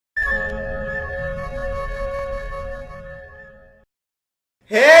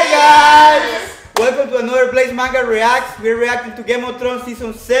Hey guys! Welcome to another Blaze Manga Reacts. We're reacting to Game of Thrones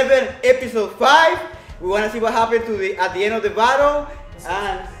Season 7, Episode 5. We want to see what happened at the end of the battle.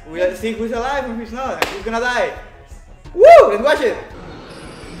 And we have to see who's alive and who's not, and who's gonna die. Woo! Let's watch it!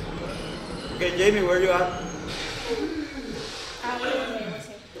 Okay, Jamie, where are you at?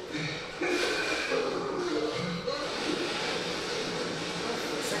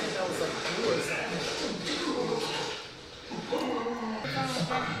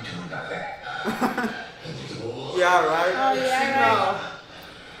 Yeah, right? Oh, yeah,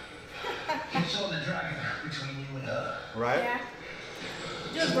 right. You saw the dragon between you and her. Right? Yeah.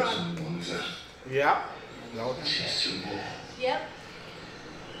 Just run. Yeah. No. She's too good. Yep.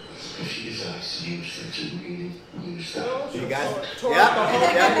 If she decides to use her to really use that. You guys?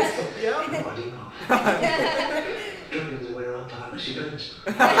 Yeah. I do know. Dragons are where our partnership ends.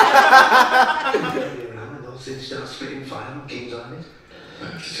 And those things start spitting fire on King's Island. I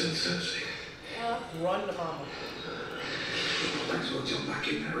have to tell Cersei. Run to mama. Might as well jump back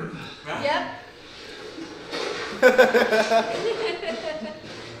in that river. Yep.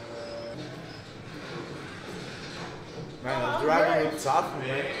 Man, the dragon looks awesome,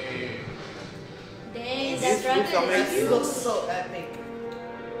 man. Dang, This that dragon looks amazing. It looks so epic.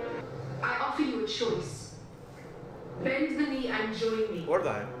 I offer you a choice. Bend the knee and join me. Or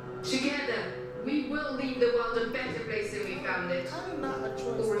die. Together, we will leave the world a better place than we found it. Kind of not a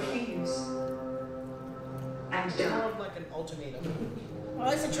choice. Or refuse. And More die. of like an ultimatum.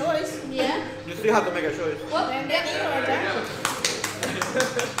 Well, it's a choice. Yeah. You still have to make a choice. Well, then you are done.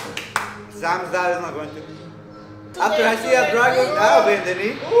 Sam's dad is not going to. After I see a dragon, I'll bend the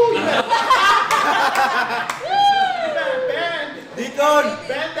knee. Deacon!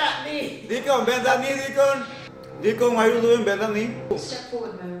 Bend that knee. Deacon, bend that knee, Deacon! Deacon, what are you doing? Bend that knee. Step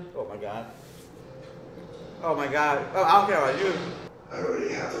forward, mode. Oh my god. Oh my god. Oh, I don't care about you. I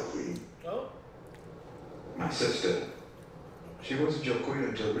already have a queen. Oh. My sister. She wasn't your queen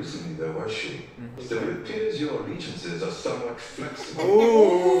until recently, though, was she? Still, it appears your allegiances are somewhat flexible.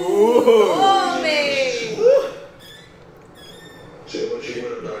 Ooh. Oh, man. Say what you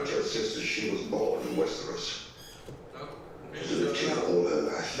will about your sister, she was born in Westeros. She lived here all her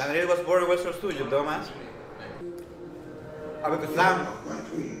life. Daenerys was born in Westeros too, you dumbass. Oh, because Sam. My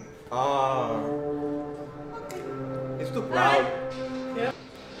queen. Oh. He's too proud. Yeah.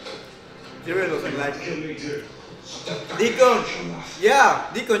 He really doesn't like it. Me too. Deacon! Yeah,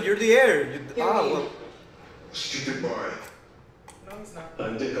 Deacon, you're the heir. Well. Stupid boy. No, he's not.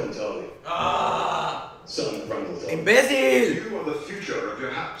 I'm Deacon Tully. Son of Randall Tully. Imbecile! You are the future of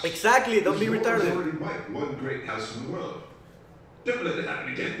your house. Exactly, don't be You retarded. already might one great house in the world. Don't let it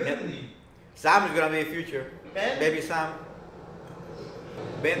happen again. Yep. Sam is gonna be the future. Ben? Baby Sam.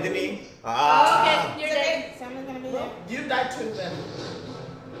 Bend the knee. Okay, you're dead. Someone's gonna be there. You died too, Ben.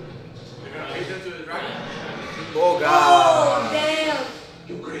 Oh god. Oh, damn.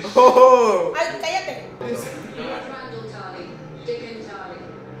 Your grace. Oh! Ay, cállate. Lord Randall Tarly, Dickon Tarly.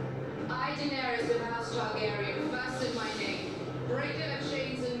 I, Daenerys of House Targaryen, first in my name, breaker of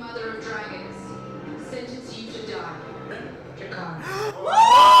chains and mother of dragons, sentence you to die. Jakar.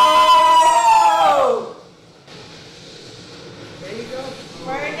 Oh! There you go.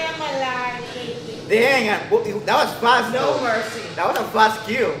 Burn them alive. Dang, that was fast. No though. mercy. That was a fast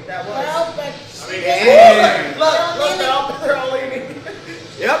kill. That was. Well, but Damn. Look, they're all leaving.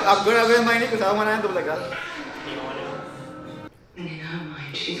 Yep, I'm gonna bend my knee because I don't want to end up like that. And in her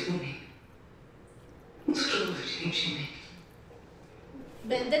mind, she's winning. What's closer do you think she made?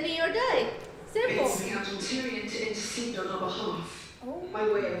 bend the knee or die. Simple. It's Captain Tyrion to intercede on our behalf. Oh. By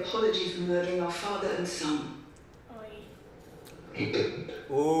way of apology for murdering our father and son. He didn't.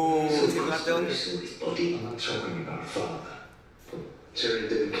 Ooh, he's not telling you. Saw his body. I'm not talking about father. Tyrion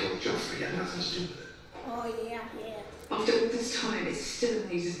didn't kill Joffrey, he had nothing to do with it. Oh, yeah, yeah. After all this time, it still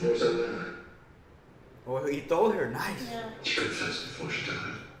amazes me. There was a limit. Oh, he told her, nice. Yeah. She confessed before she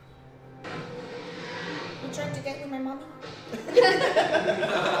died. You trying to get with my mommy?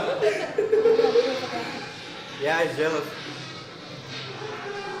 Yeah, he's jealous.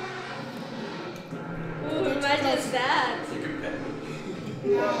 Ooh, imagine that.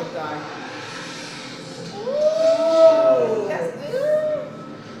 You will die. Ooh, that's good.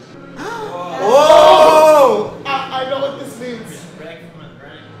 Oh! I know what this means.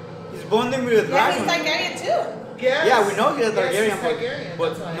 He's bonding with a Yeah, he's dragon. Targaryen too. Yes. Yeah, we know he's a Yes, Targaryen, he's Targaryen, but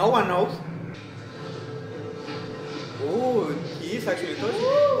that's why. no one knows. Oh, he is actually touching.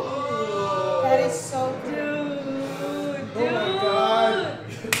 That is so good. Oh my god.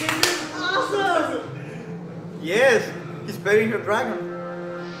 Awesome. Yes, he's petting her dragon.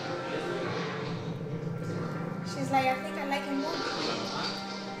 She's like, I think I like him more.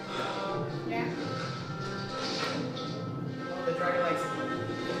 Yeah. Oh, the dragon likes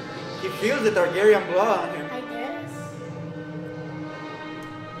it. He feels the Targaryen blood on him. I guess.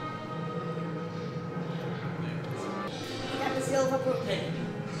 He got the seal of approval.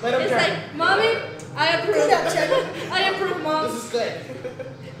 Let him It's turn. like, Mommy, I approve. Good job, Chuck. I approve, Mom. This is good.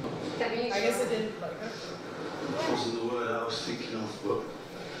 That means I guess it didn't like her. Wasn't the word I was thinking of, but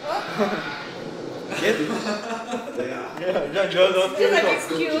Yes? they are. Yeah, He's like,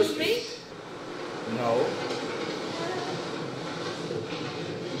 excuse me? No.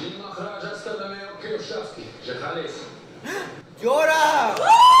 Llora!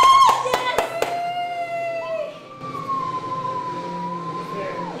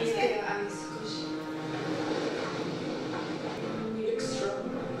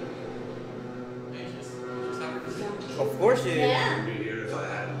 Of course she is. Yeah. I'd be here if I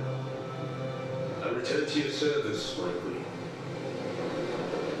had. I return to your service, my queen.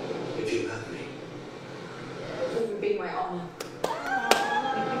 If you have me. it would be my honor.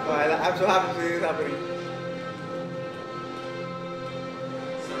 Oh, I'm so happy to see this happening.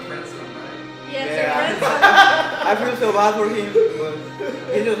 Yes, Yeah. I feel so bad for him,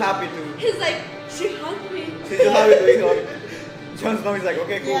 but he's just happy to. He's like, she hugged me. He's just happy to be hugged. Jon Snow is like,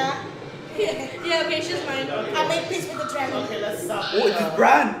 okay, cool. Yeah. Yeah, okay, she's mine. I made peace with the dragon. Okay, let's stop. Oh, it's his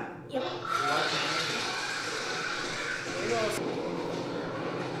brand. Yep.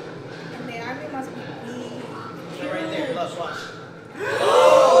 And the army must be big. They're right there. Look, watch.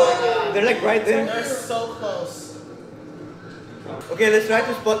 They're like right They're there. so close. Okay, let's try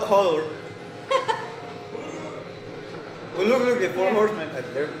to spot Hodor. Oh, look, the four horsemen.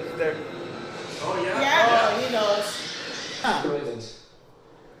 There, it's there. Oh, yeah? Yeah. Oh, he knows. Ravens.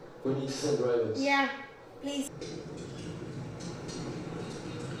 We need to send ravens. Yeah. Please.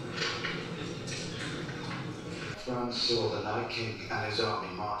 Bran saw the Night King and his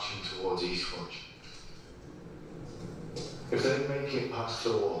army marching towards Eastwatch. If they make it past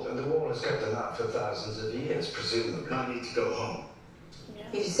the wall, and the wall has kept them out for thousands of years, presumably, I need to go home.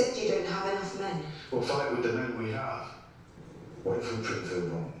 You said you don't have enough men. We'll fight with the men we have. What if we prove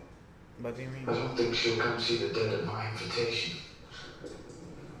them wrong? What do you mean? I don't think she'll come see the dead at my invitation.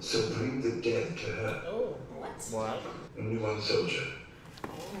 So bring the dead to her. Oh. What? Only one soldier.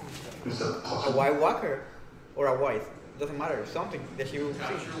 Is that A possible? white walker? Or a white? Doesn't matter. Something that she will see.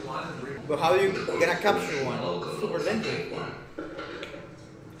 But how are you gonna capture one? Super dangerous.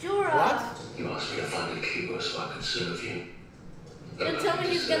 Jorah. What? You asked me to find a keeper so I can serve you. You tell me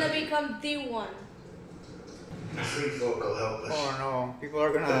he's gonna become the one. The free folk will help us. Oh no. People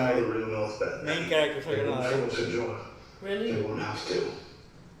are They're gonna not the die. real North Bend. Main characters are They gonna won't die. force a join. Really? They won't have to.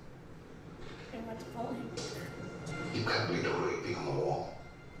 I want to follow him. You can't be the raping on the wall.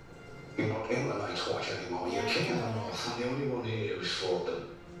 You're not in the Night's Watch anymore. You're king of the North. I'm the only one here who's fought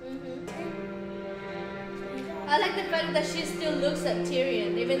them. I like the fact that she still looks at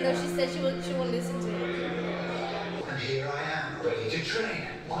Tyrion, even though she said she won't listen to him. And here I am, ready to train.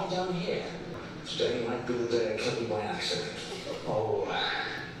 Why down here? Today might be the day I kill you by accident. Oh,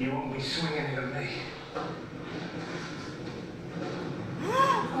 you won't be swinging it at me.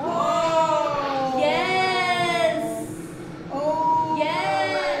 Oh. Yes! Oh.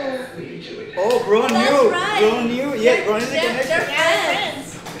 Yes! What are you doing? Oh, Bron That's knew. right. Bron knew. Yeah, Bron is the They're connection.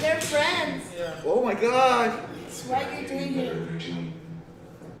 friends. They're friends. Yeah. Oh my gosh. That's what you're doing here. Routine.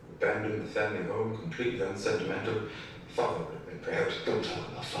 Abandoned the family home, completely unsentimental. Father would have been proud. Don't talk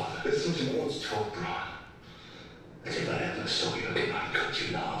about father. Listen to me once talk, Bron. As if I ever saw you again, I'd cut you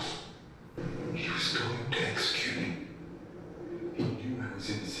in half. He was going to execute me. He knew I was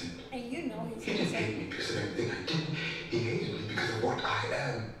innocent. And you know he's He didn't hate innocent. me because of anything I did. He hated me because of what I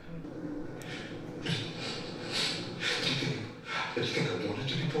am. Did you think I wanted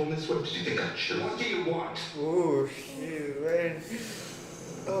to be born this way? Did you think I should? What do you want? Ooh, she's man.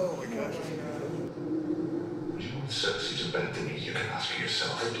 Oh my gosh. Do you want Cersei to bend the knee? You can ask her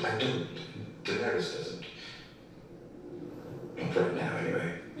yourself. I don't. Daenerys doesn't. Not right now,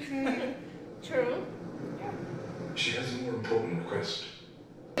 anyway. True. She has a more important request.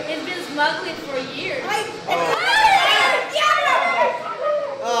 He's been smuggling for years.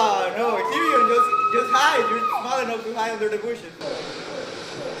 Oh no, Tyrion, just hide. You're small enough to hide under the bushes.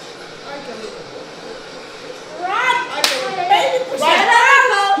 Baby, push it.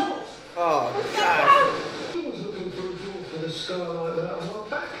 Oh gosh. I was looking for a door for the skylight without a while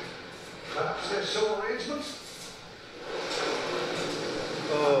back. Perhaps there's some arrangements.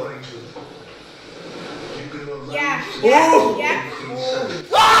 Oh. Arrangement. You can arrange Yeah. to Yeah. Yeah. anything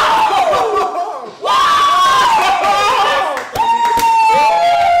so-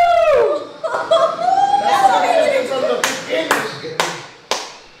 That's what he did from the beginning.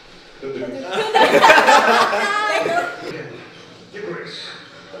 The dude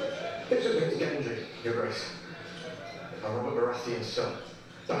son.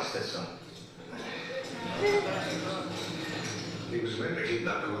 That's their son. He was meant to keep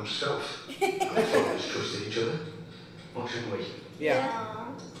that to himself. Our fathers trusted each other. Why shouldn't we? Yeah.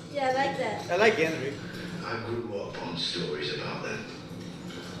 Yeah, I like that. I like Henry. I grew up on stories about them.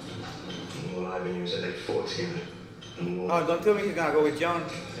 All I ever knew is that they fought together. Oh, don't tell me he's gonna go with John.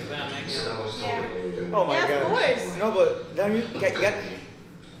 So I was told that they were doing Oh my Yeah, god. of course. No, but then you get.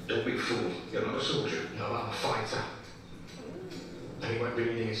 Don't be a fool. You're not a soldier. No, I'm a fighter. And he won't be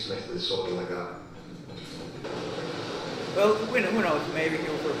leading his Smith with a sword like that. Well, who knows? Maybe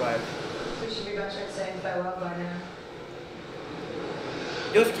he'll survive. We should be better at saying farewell by now.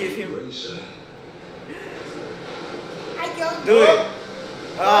 Just kiss him. Ready, sir. I don't Do it.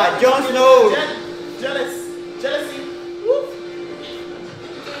 Ah, Jon Snow. Jealousy. Woo.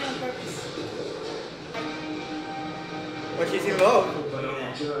 doing it on purpose. But she's in love. But on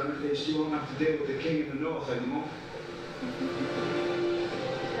return, at least you won't have to deal with the king in the north anymore.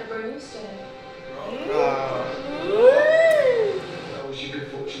 Remember Houston? Ah. I wish you good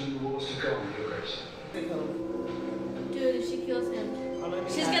fortune in the wars to come, Your Grace. Dude, if she kills him. I'm gonna be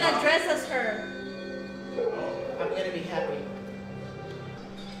She's happy. gonna dress as her. I'm gonna be happy.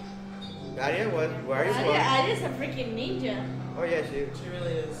 Arya, what? Where is one? Arya's a freaking ninja. Oh yeah, she. She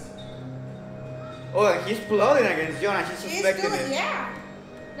really is. Oh, and he's plotting against John, and she's She's suspecting doing, it. yeah.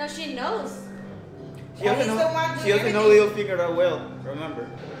 No, she knows. She doesn't He's the one know. doing She doesn't know everything. Littlefinger that well. Remember?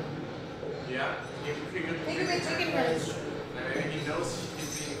 Yeah, you figured. Think of it, chicken breast. Maybe he knows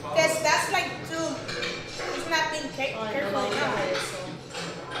he's being followed. Because that's like too. It's not being Oh, I careful know enough. that is, so.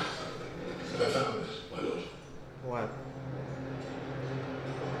 I found this, my lord. What?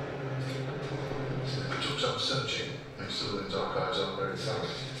 I took some searching. Thanks to the archives aren't very thorough.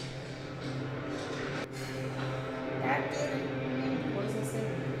 That dude. What does it say?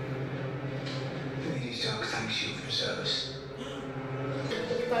 Lady Stark thanks you for your service.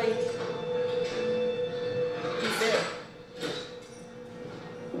 Like, he's there.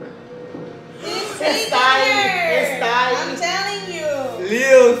 It's time. It's time. I'm telling you.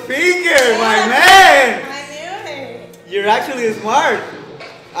 Littlefinger, my man! I knew it. You're actually smart.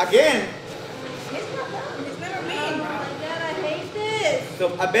 Again. He's not dumb. He's never Oh been. my god, I hate this.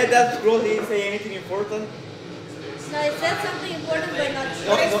 So I bet that scroll didn't say anything important. No, it said something important, but not No, true.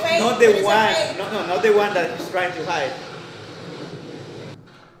 But it's fake, not but the it's one. fake. No, not the one that he's trying to hide.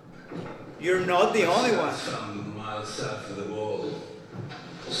 You're not the only one. Found them miles south of the wall.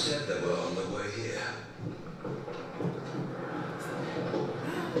 Said they were on the way here.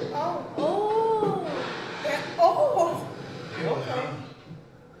 Oh. Oh. Yeah. Oh.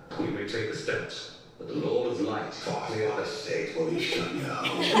 You may take the steps, but the Lord of Light fought me at the state where you should know. Are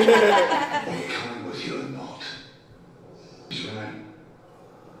you coming with you or not? He's right.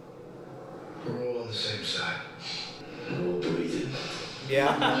 We're all on the same side. We're all breathing.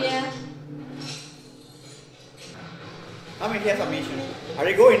 Yeah. Yeah. I mean, he has a mission. Are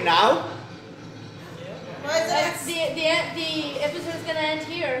they going now? What is That's that? the episode is gonna end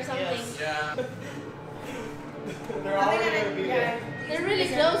here or something. Yes. Yeah. They're all gonna be there. They're really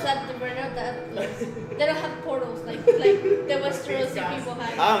close at the we're not that close. They don't have portals like the Westerosi people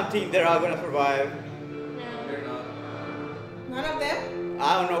have. I don't think they're all gonna survive. No. They're not. None of them?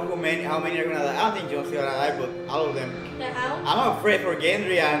 I don't know how many are gonna die. I don't think Jon's gonna die, but all of them. The how? I'm afraid for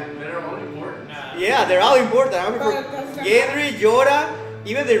Gendry and They're all important. yeah, they're all important. I'm afraid But for doesn't- Gendry, Jorah,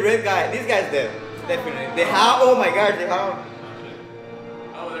 even the red guy. This guy's dead. Definitely. The Hound. Oh my God, the Hound.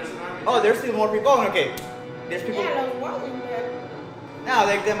 Oh, there's an army. Oh, there's still more people. Oh, okay. There's people. Yeah, those ones in there. No,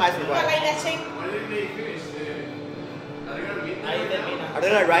 they might But survive. like that shape. When did they finish? Are they gonna meet Ahí them right termina. Are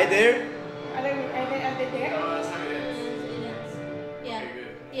they like right there? Are they there? now? Oh, that's how it is. Yeah. Okay, good.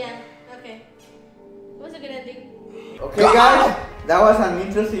 Yeah. Okay. It was a good ending. Okay, guys, that was an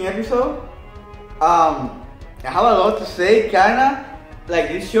interesting episode. I have a lot to say, kinda. Like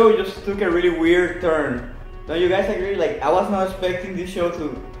this show just took a really weird turn. Don't you guys agree? Like I was not expecting this show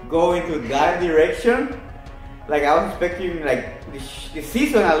to go into that direction. Like I was expecting like the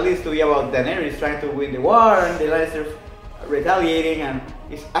season at least to be about Daenerys trying to win the war and the Lannisters retaliating, and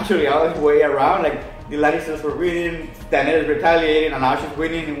it's actually all the way around. Like the Lannisters were winning, Daenerys retaliating, and now she's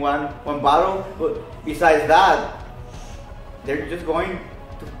winning in one battle. But besides that, they're just going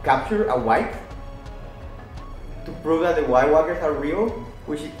to capture a white to prove that the White Walkers are real,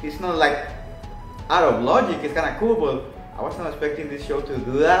 which is not like out of logic. It's kind of cool, but I was not expecting this show to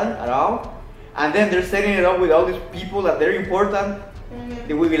do that at all. And then they're setting it up with all these people that they're important.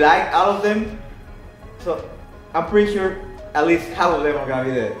 That we like all of them. So I'm pretty sure at least half of them are gonna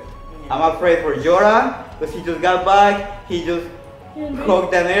be dead. I'm afraid for Jorah because he just got back. He just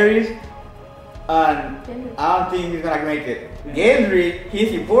broke Daenerys, and I don't think he's gonna make it. Gendry,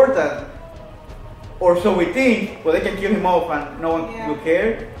 he's important, or so we think, but they can kill him off and no one will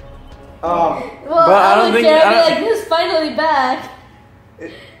care. Well, But I don't think- care, I don't- like he's finally back.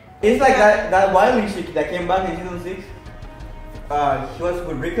 It's like that wildling chick that came back in season 6. She was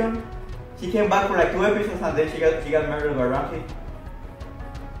with Rickon. She came back for like 2 episodes and then she got murdered by Ramsay.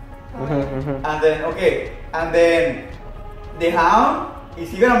 And then the Hound, is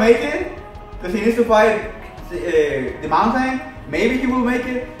he gonna make it? Because he needs to fight the Mountain. Maybe he will make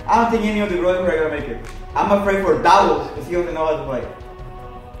it. I don't think any of the brothers are gonna make it. I'm afraid for Davos because he doesn't know how to fight.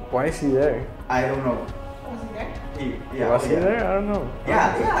 Why is he there? I don't know. Was he there? Was he there? I don't know.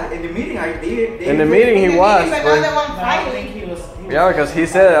 Yeah. In the meeting, In the meeting, he was. He's but- another one No, I fighting. think he was. Yeah, because he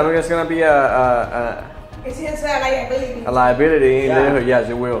said, I mean, it's gonna be It's just a liability. a liability. Yeah. And yes,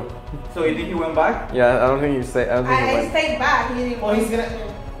 it will. So you think he went back? Yeah, I don't think he stayed. I don't think he I went. stayed back. He didn't. Well, he's gonna.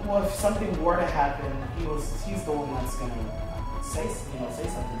 Well, if something were to happen, he's the one that's gonna say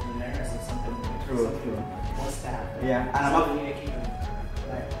something to Daenerys if something True. was to happen. Yeah, and So we need to keep him.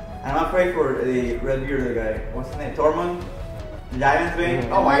 Right. I'm afraid for the red bearded guy. What's his name? Tormund? Giant thing?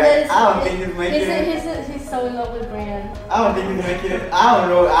 Mhm. Oh my Well, god, that is- I don't think he's making it. He's so in love with Brienne. I don't think he's making it. I don't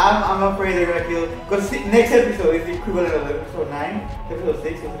know. I'm afraid they're gonna kill. Because next episode is the equivalent of episode 9, episode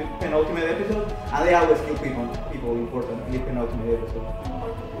 6 is the penultimate episode, and they always kill people important in the penultimate episode.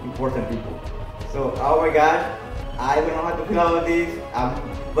 Important people. So, oh my god, I don't know how to feel about this.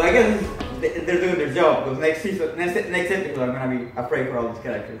 But I guess they're doing their job because next episode I'm gonna be afraid for all these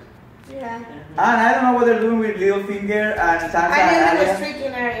characters. Yeah. And I don't know what they're doing with Littlefinger and Sansa I and think it was Arya.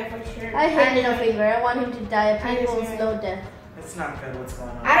 freaking area for sure. I hate Littlefinger. I want him to die a I painful, just- slow death. It's not good what's going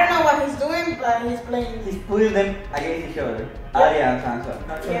on. I don't know what he's doing, but he's playing. He's putting them against each other, Arya and Sansa.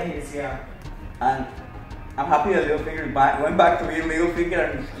 That's what he is, yeah. And I'm happy that Littlefinger went back to being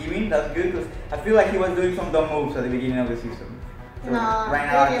Littlefinger and scheming. That's good because I feel like he was doing some dumb moves at the beginning of the season. So No, right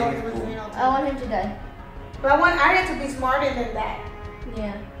now I maybe think it it's was, cool. you know, I want him to die. But I want Arya to be smarter than that.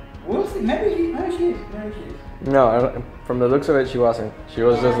 Yeah. We'll see. Maybe she is. No, from the looks of it, she wasn't. She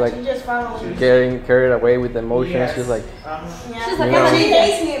was just like she just followed. carried away with the emotions. Yes. She's like, Yeah. She's like, You know. But she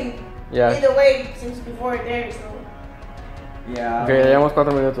hates him. yeah. Either way, since before there, so. Yeah. Ok, ya llevamos 4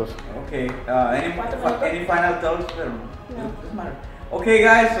 minutos. Okay. Any final thoughts? Doesn't matter. Okay,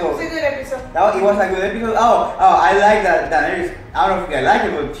 guys. So It's a good episode. it was a good episode. Oh, I like that. Daenerys. I don't know if I like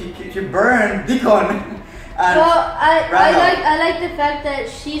it, but she burned Deacon. And Well, Randall. I like the fact that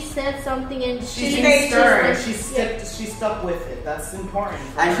she said something and She's she being stern. just- She stuck with it. That's important.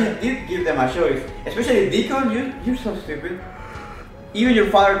 for And she her. did give them a choice. Especially Deacon, you're so stupid. Even your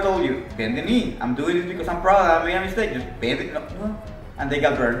father told you, bend the knee. I'm doing this because I'm proud that I made a mistake. Just bend it. No. And they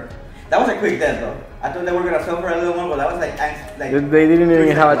got burned. That was a quick death though. I thought they were gonna suffer a little more, but that was like They didn't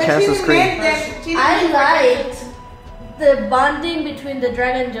even have a When chance she to scream. met them, she I didn't liked the bonding between the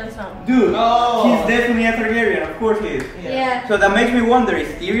dragon and Jon Snow. dude, Oh. he's definitely a Targaryen. Of course he is. Yeah. So that makes me wonder, is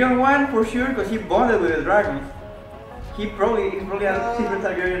Tyrion one for sure? Because he bonded with the dragons. He's probably a secret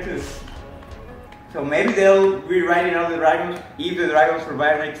Targaryen too. So maybe they'll rewrite it on the dragons if the dragons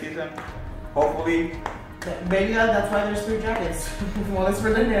survive next season. Hopefully. Maybe that's why there's 3 dragons. One is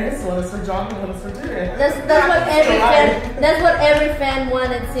for Daenerys, one is for Jon, and one is for Tyrion. That's what every fan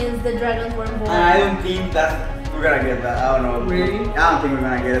wanted since the dragons were born. I don't think that we're gonna get that. I don't know. Really? I don't think we're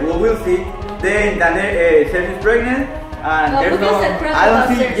gonna get it. Well, we'll see. Then Cersei's pregnant, and No, there's because no. I cried I don't about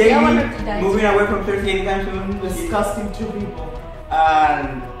see Cersei. I want her to die. Jaime moving away from Cersei anytime soon. Disgusting 2 people.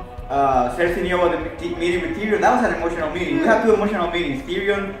 And Cersei knew about the meeting with Tyrion. That was an emotional meeting. We have 2 emotional meetings: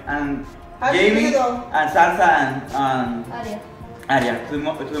 Tyrion and How did Jaime, you go? and Sansa and Arya. Arya. 2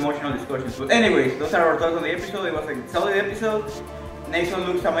 emotional discussions. But anyways, those are our thoughts on the episode. It was a solid episode. Next one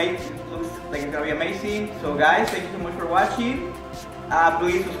looks amazing. Looks like it's gonna be amazing. So guys, thank you so much for watching.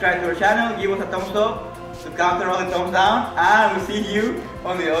 Please subscribe to our channel. Give us a thumbs up to counter all the thumbs down, and we'll see you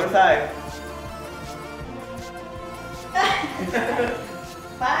on the other side.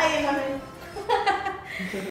 Bye, mommy.